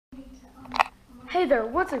Hey there,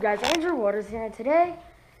 what's up guys? Andrew Waters here, and today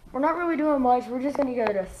we're not really doing much. We're just gonna go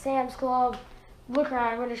to Sam's Club, look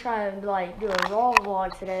around. We're gonna try and do a raw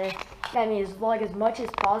vlog today. That means vlog as much as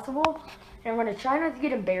possible, and we're gonna try not to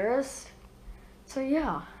get embarrassed. So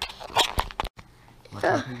yeah.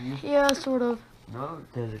 Yeah, sort of. No,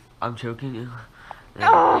 because I'm choking you.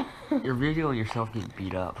 You're videoing yourself getting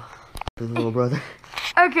beat up. The little brother.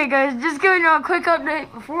 Okay guys, just giving you a quick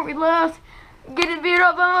update before we left. Getting beat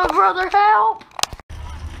up by my brother, help!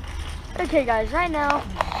 Okay guys, right now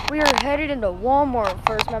we are headed into Walmart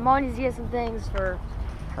first. My mom needs to get some things for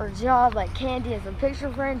her job, like candy and some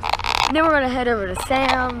picture frames. And then we're gonna head over to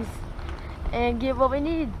Sam's and get what we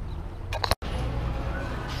need.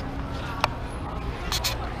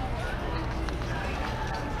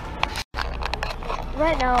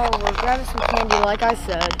 Right now we're grabbing some candy, like I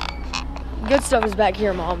said. Good stuff is back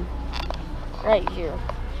here, Mom. Right here.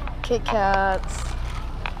 Kit Kats,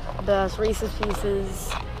 Best, Reese's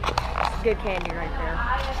Pieces. Good candy right there.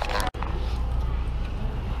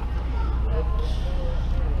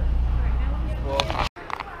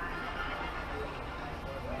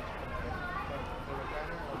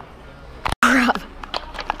 Crap.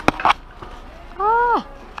 Ah!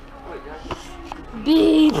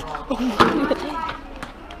 Beep!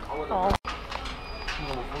 Oh.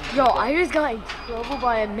 Yo, I just got in trouble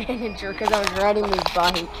by a manager because I was riding his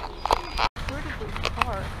bike. Where did we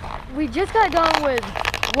park? We just got done with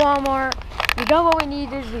Walmart. We got what we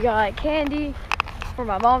needed. We got candy for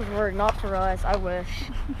my mom's work, not for us, I wish.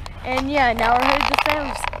 And yeah, now we're headed to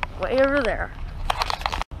Sam's way over there.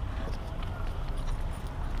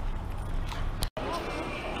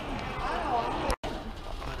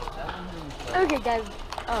 Okay guys,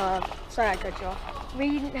 sorry I cut you off.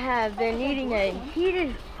 We have been needing a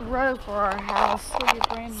heated row for our house.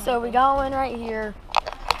 So we got one right here.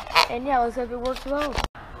 And yeah, let's hope it works well.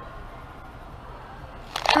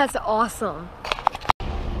 That's awesome.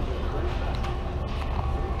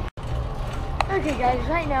 Okay guys,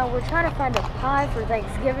 right now we're trying to find a pie for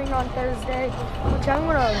Thanksgiving on Thursday, which I'm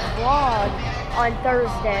gonna vlog on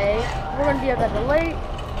Thursday. We're gonna be up at the lake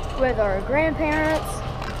with our grandparents.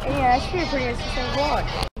 And yeah, that should be a pretty interesting vlog.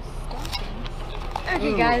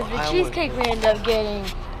 Okay guys, the cheesecake we ended up getting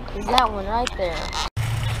is that one right there.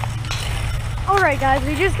 Alright guys,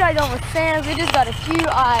 we just got done with Sam's. We just got a few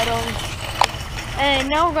items. And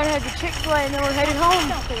now we're going to head to Chick-fil-A and then we're headed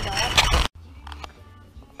home.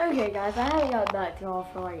 Okay guys, I haven't got back to y'all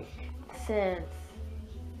for since,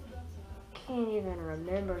 can't even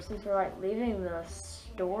remember, since we're leaving the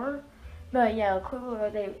store. But yeah,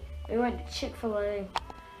 quickly, we went to Chick-fil-A.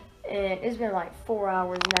 And it's been 4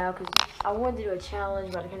 hours now because I wanted to do a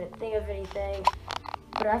challenge, but I couldn't think of anything.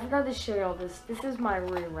 But I forgot to show y'all this. This is my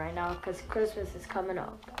room right now because Christmas is coming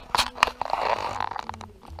up.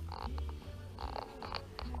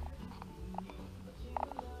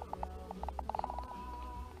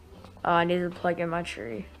 Oh, I need to plug in my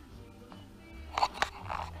tree.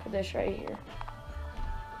 Put this right here.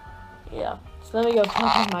 Yeah, so let me go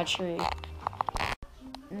plug in my tree.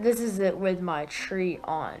 This is it with my tree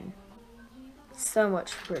on. So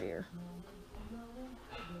much prettier.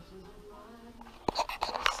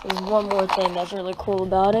 So there's one more thing that's really cool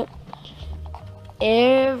about it.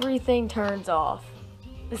 Everything turns off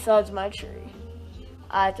besides my tree.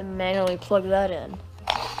 I have to manually plug that in.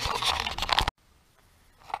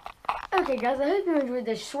 Okay guys, I hope you enjoyed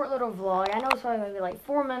this short little vlog. I know it's probably going to be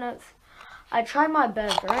 4 minutes. I tried my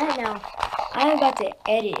best, but right now I am about to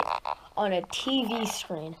edit on a TV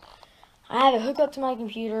screen. I have it hooked up to my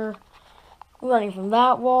computer, running from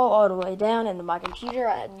that wall all the way down into my computer.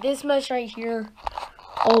 I had this much right here,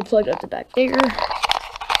 all plugged up to back there.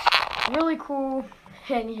 Really cool,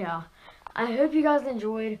 and yeah, I hope you guys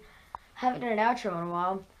enjoyed. Haven't done an outro in a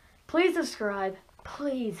while. Please subscribe,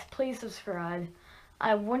 please subscribe.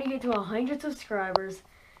 I want to get to 100 subscribers,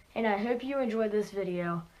 and I hope you enjoyed this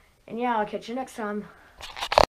video. And yeah, I'll catch you next time.